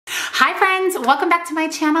friends, welcome back to my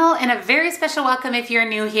channel and a very special welcome if you're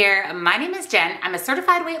new here. My name is Jen. I'm a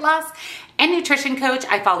certified weight loss and nutrition coach.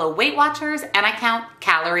 I follow Weight Watchers and I count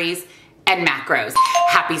calories and macros.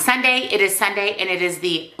 Happy Sunday. It is Sunday and it is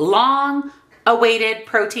the long awaited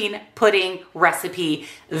protein pudding recipe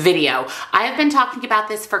video. I have been talking about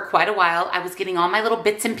this for quite a while. I was getting all my little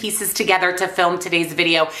bits and pieces together to film today's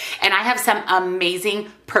video, and I have some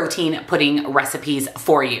amazing protein pudding recipes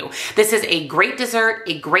for you. This is a great dessert,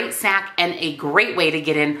 a great snack, and a great way to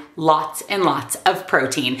get in lots and lots of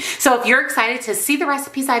protein. So if you're excited to see the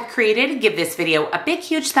recipes I've created, give this video a big,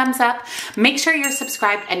 huge thumbs up. Make sure you're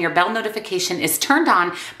subscribed and your bell notification is turned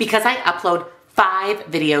on because I upload 5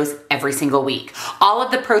 videos every single week. All of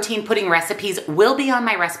the protein pudding recipes will be on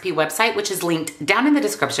my recipe website, which is linked down in the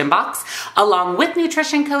description box, along with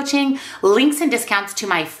nutrition coaching, links and discounts to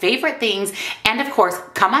my favorite things, and of course,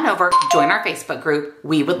 come on over, join our Facebook group.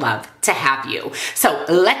 We would love to have you. So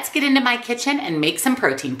let's get into my kitchen and make some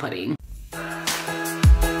protein pudding.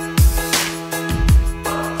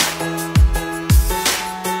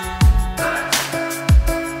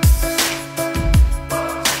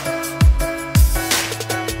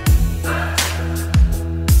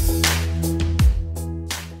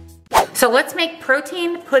 So let's make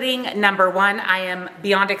protein pudding number 1. I am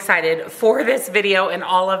beyond excited for this video and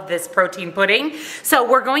all of this protein pudding. So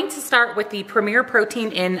we're going to start with the Premier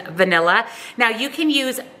Protein in vanilla. Now you can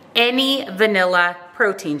use any vanilla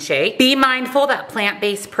protein shake. Be mindful that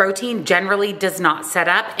plant-based protein generally does not set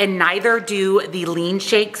up, and neither do the lean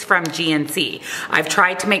shakes from GNC. I've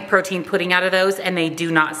tried to make protein pudding out of those and they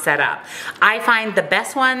do not set up. I find the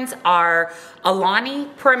best ones are Alani,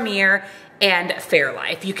 Premier, and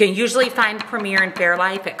Fairlife. You can usually find Premier and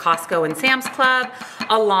Fairlife at Costco and Sam's Club,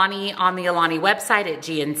 Alani on the Alani website at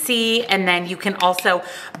GNC, and then you can also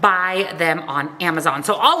buy them on Amazon.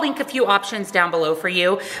 So I'll link a few options down below for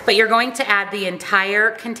you, but you're going to add the entire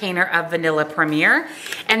container of vanilla Premier.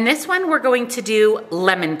 And this one we're going to do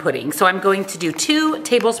lemon pudding. So I'm going to do 2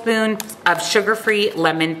 tablespoons of sugar-free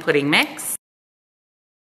lemon pudding mix.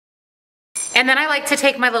 And then I like to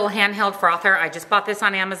take my little handheld frother. I just bought this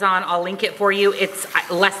on Amazon. I'll link it for you. It's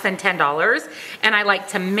less than $10. And I like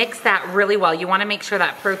to mix that really well. You wanna make sure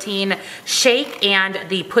that protein shake and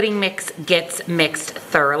the pudding mix gets mixed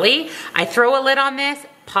thoroughly. I throw a lid on this,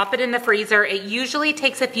 pop it in the freezer. It usually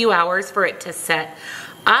takes a few hours for it to set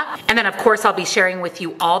up. And then of course I'll be sharing with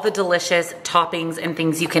you all the delicious toppings and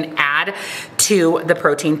things you can add to the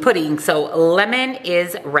protein pudding. So lemon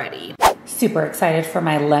is ready. Super excited for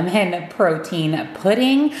my lemon protein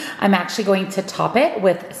pudding. I'm actually going to top it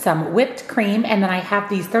with some whipped cream, and then I have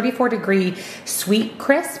these 34-degree sweet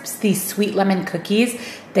crisps, these sweet lemon cookies.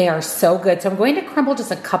 They are so good. So I'm going to crumble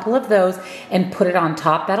just a couple of those and put it on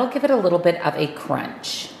top. That'll give it a little bit of a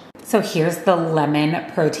crunch. So here's the lemon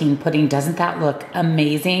protein pudding. Doesn't that look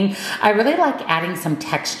amazing? I really like adding some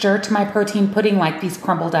texture to my protein pudding, like these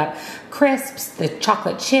crumbled up crisps, the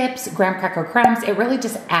chocolate chips, graham cracker crumbs. It really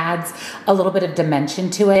just adds a little bit of dimension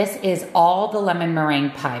to it. This is all the lemon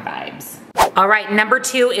meringue pie vibes. All right, number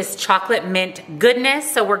 2 is chocolate mint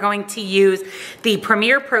goodness. So we're going to use the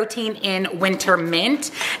Premier Protein in Winter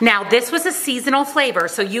Mint. Now this was a seasonal flavor,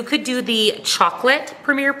 so you could do the chocolate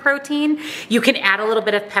Premier Protein. You can add a little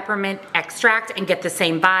bit of peppermint extract and get the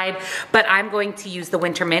same vibe, but I'm going to use the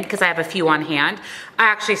Winter Mint because I have a few on hand. I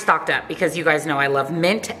actually stocked up because you guys know I love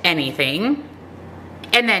mint anything.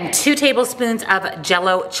 And then 2 tablespoons of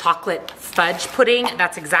Jello chocolate fudge pudding.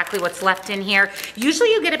 That's exactly what's left in here.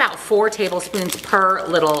 Usually you get about 4 tablespoons per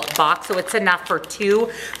little box, so it's enough for 2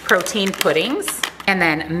 protein puddings. And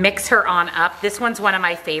then mix her on up. This one's one of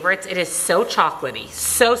my favorites. It is so chocolatey,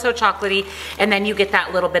 so chocolatey. And then you get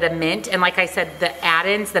that little bit of mint. And like I said, the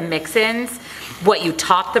add-ins, the mix-ins, what you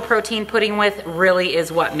top the protein pudding with really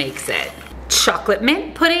is what makes it. Chocolate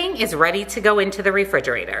mint pudding is ready to go into the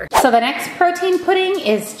refrigerator. So the next protein pudding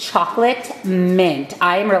is chocolate mint.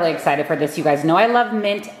 I am really excited for this. You guys know I love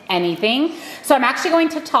mint anything. So I'm actually going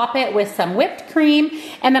to top it with some whipped cream,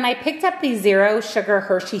 and then I picked up the 0 sugar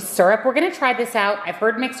Hershey syrup. We're gonna try this out. I've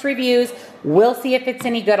heard mixed reviews. We'll see if it's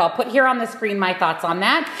any good. I'll put here on the screen my thoughts on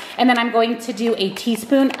that. And then I'm going to do a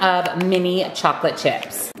teaspoon of mini chocolate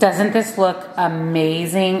chips. Doesn't this look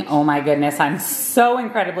amazing? Oh my goodness, I'm so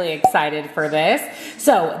incredibly excited for this.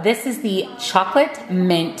 So this is the chocolate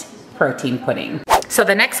mint protein pudding. So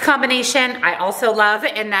the next combination I also love,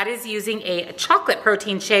 and that is using a chocolate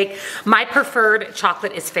protein shake. My preferred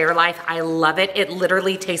chocolate is Fairlife. I love it. It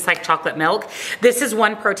literally tastes like chocolate milk. This is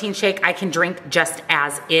one protein shake I can drink just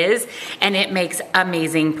as is, and it makes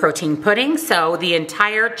amazing protein pudding. So the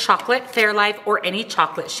entire chocolate Fairlife or any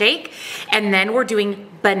chocolate shake. And then we're doing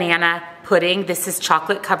banana pudding. This is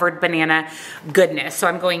chocolate covered banana goodness. So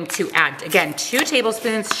I'm going to add, again, 2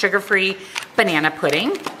 tablespoons sugar-free banana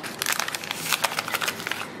pudding.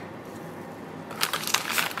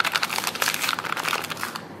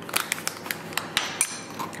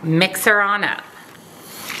 Mix her on up.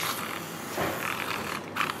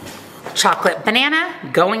 Chocolate banana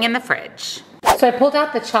going in the fridge. So I pulled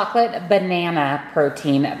out the chocolate banana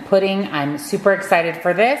protein pudding. I'm super excited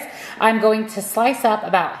for this. I'm going to slice up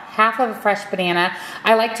about half of a fresh banana.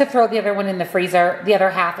 I like to throw the other one in the freezer, the other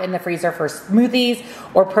half in the freezer for smoothies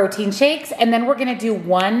or protein shakes. And then we're gonna do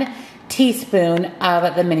 1 teaspoon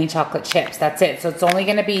of the mini chocolate chips. That's it. So it's only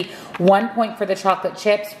gonna be 1 point for the chocolate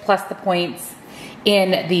chips plus the points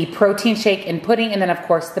in the protein shake and pudding, and then of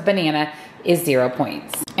course the banana is 0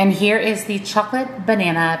 points. And here is the chocolate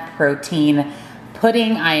banana protein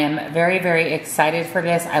pudding. I am very, very excited for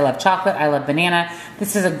this. I love chocolate, I love banana.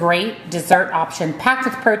 This is a great dessert option packed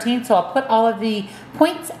with protein, so I'll put all of the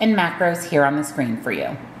points and macros here on the screen for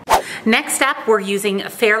you. Next up, we're using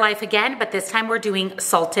Fairlife again, but this time we're doing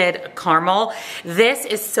salted caramel. This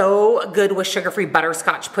is so good with sugar-free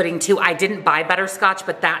butterscotch pudding too. I didn't buy butterscotch,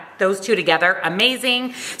 but those two together,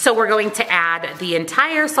 amazing. So we're going to add the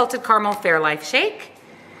entire salted caramel Fairlife shake.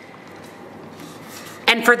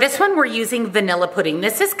 And for this one, we're using vanilla pudding.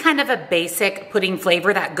 This is kind of a basic pudding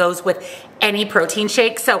flavor that goes with any protein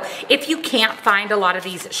shake. So if you can't find a lot of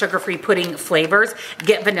these sugar-free pudding flavors,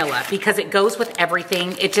 get vanilla because it goes with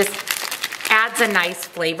everything. It just adds a nice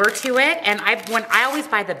flavor to it. And I always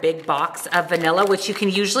buy the big box of vanilla, which you can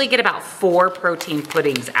usually get about 4 protein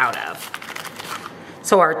puddings out of.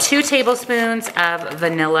 So our 2 tablespoons of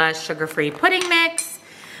vanilla sugar-free pudding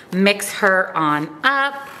mix her on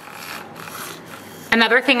up.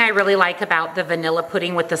 Another thing I really like about the vanilla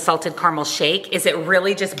pudding with the salted caramel shake is it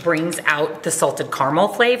really just brings out the salted caramel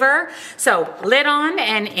flavor. So lid on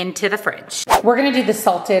and into the fridge. We're gonna do the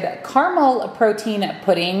salted caramel protein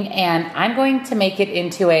pudding, and I'm going to make it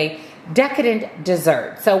into a decadent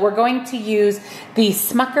dessert. So we're going to use the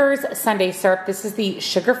Smucker's Sundae syrup. This is the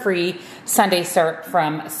sugar-free Sundae syrup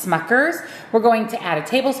from Smucker's. We're going to add a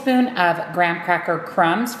tablespoon of graham cracker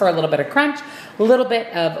crumbs for a little bit of crunch, a little bit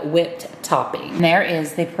of whipped topping. And there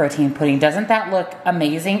is the protein pudding. Doesn't that look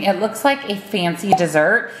amazing? It looks like a fancy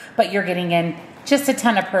dessert, but you're getting in just a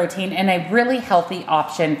ton of protein and a really healthy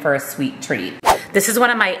option for a sweet treat. This is one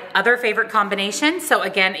of my other favorite combinations. So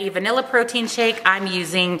again, a vanilla protein shake. I'm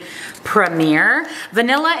using Premier.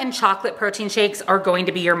 Vanilla and chocolate protein shakes are going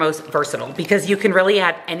to be your most versatile because you can really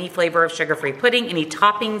add any flavor of sugar-free pudding, any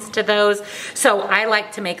toppings to those. So I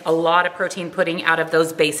like to make a lot of protein pudding out of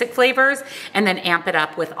those basic flavors and then amp it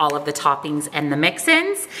up with all of the toppings and the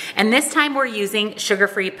mix-ins. And this time we're using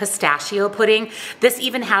sugar-free pistachio pudding. This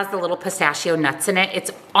even has the little pistachio nuts in it.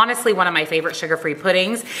 It's honestly one of my favorite sugar-free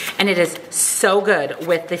puddings, and it is so good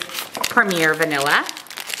with the Premier vanilla.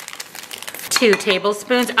 2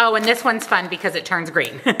 tablespoons. Oh, and this one's fun because it turns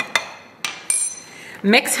green.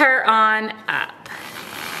 Mix her on up.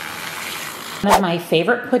 One of my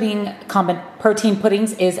favorite protein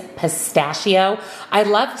puddings is pistachio. I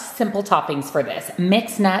love simple toppings for this.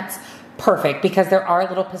 Mixed nuts, perfect, because there are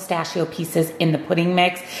little pistachio pieces in the pudding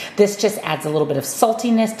mix. This just adds a little bit of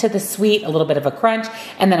saltiness to the sweet, a little bit of a crunch,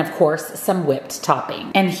 and then of course some whipped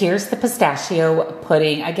topping. And here's the pistachio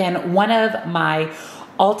pudding. Again, one of my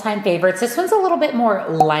all-time favorites. This one's a little bit more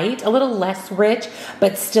light, a little less rich,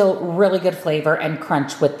 but still really good flavor and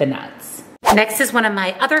crunch with the nuts. Next is one of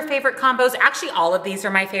my other favorite combos. Actually, all of these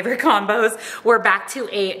are my favorite combos. We're back to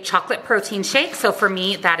a chocolate protein shake. So for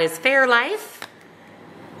me, that is Fairlife.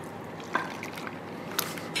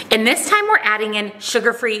 And this time we're adding in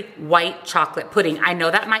sugar-free white chocolate pudding. I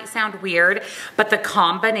know that might sound weird, but the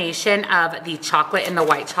combination of the chocolate and the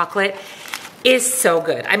white chocolate is so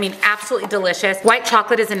good. I mean, absolutely delicious. White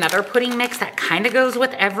chocolate is another pudding mix that kind of goes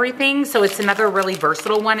with everything, so it's another really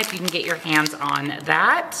versatile one if you can get your hands on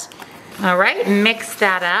that. All right, mix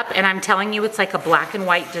that up, and I'm telling you, it's like a black and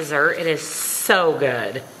white dessert. It is so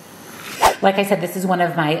good. Like I said, this is one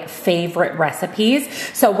of my favorite recipes.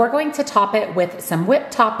 So we're going to top it with some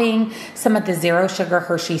whipped topping, some of the zero sugar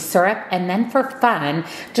Hershey syrup, and then for fun,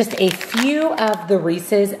 just a few of the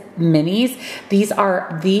Reese's Minis. These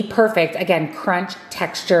are the perfect, again, crunch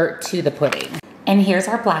texture to the pudding. And here's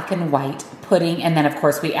our black and white pudding. And then of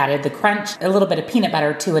course we added the crunch, a little bit of peanut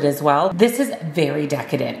butter to it as well. This is very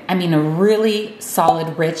decadent. I mean, a really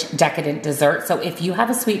solid, rich, decadent dessert. So if you have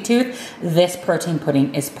a sweet tooth, this protein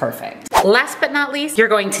pudding is perfect. Last but not least, you're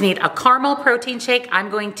going to need a caramel protein shake.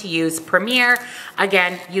 I'm going to use Premier.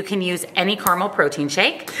 Again, you can use any caramel protein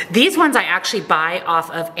shake. These ones I actually buy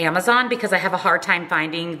off of Amazon because I have a hard time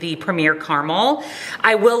finding the Premier caramel.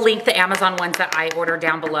 I will link the Amazon ones that I ordered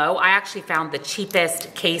down below. I actually found the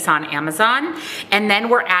cheapest case on Amazon. And then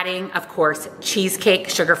we're adding, of course, cheesecake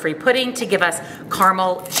sugar-free pudding to give us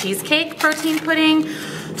caramel cheesecake protein pudding.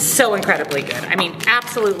 So incredibly good. I mean,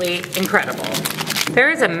 absolutely incredible. There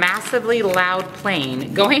is a massively loud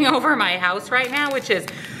plane going over my house right now, which is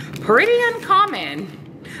pretty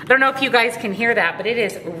uncommon. I don't know if you guys can hear that, but it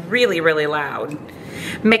is really, really loud.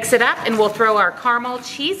 Mix it up and we'll throw our caramel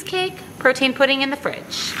cheesecake protein pudding in the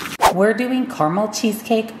fridge. We're doing caramel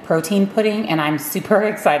cheesecake protein pudding and I'm super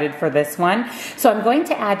excited for this one. So I'm going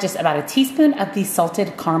to add just about a teaspoon of these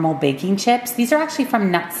salted caramel baking chips. These are actually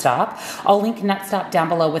from Nutstop. I'll link Nutstop down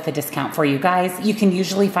below with a discount for you guys. You can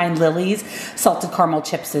usually find Lily's salted caramel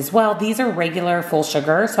chips as well. These are regular full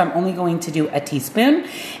sugar, so I'm only going to do a teaspoon.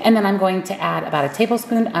 And then I'm going to add about a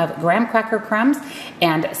tablespoon of graham cracker crumbs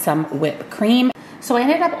and some whipped cream. So I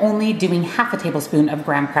ended up only doing half a tablespoon of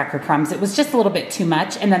graham cracker crumbs. It was just a little bit too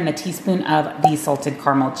much. And then the teaspoon of the salted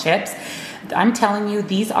caramel chips. I'm telling you,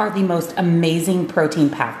 these are the most amazing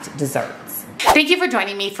protein-packed desserts. Thank you for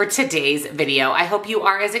joining me for today's video. I hope you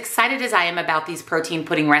are as excited as I am about these protein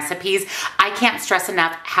pudding recipes. I can't stress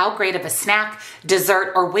enough how great of a snack,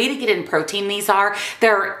 dessert, or way to get in protein these are.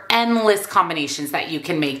 There are endless combinations that you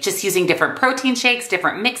can make just using different protein shakes,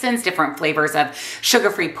 different mix-ins, different flavors of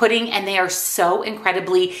sugar-free pudding, and they are so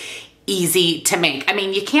incredibly easy to make. I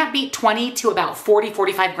mean, you can't beat 20 to about 40,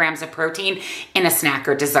 45 grams of protein in a snack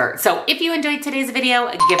or dessert. So if you enjoyed today's video,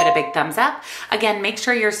 give it a big thumbs up. Again, make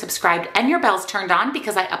sure you're subscribed and your bell's turned on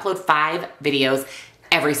because I upload 5 videos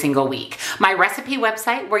every single week. My recipe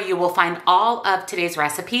website, where you will find all of today's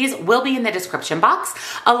recipes, will be in the description box,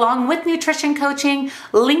 along with nutrition coaching,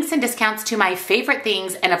 links and discounts to my favorite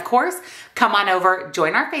things, and of course, come on over,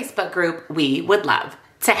 join our Facebook group. We would love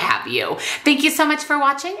to have you. Thank you so much for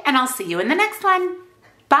watching, and I'll see you in the next one.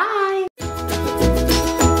 Bye.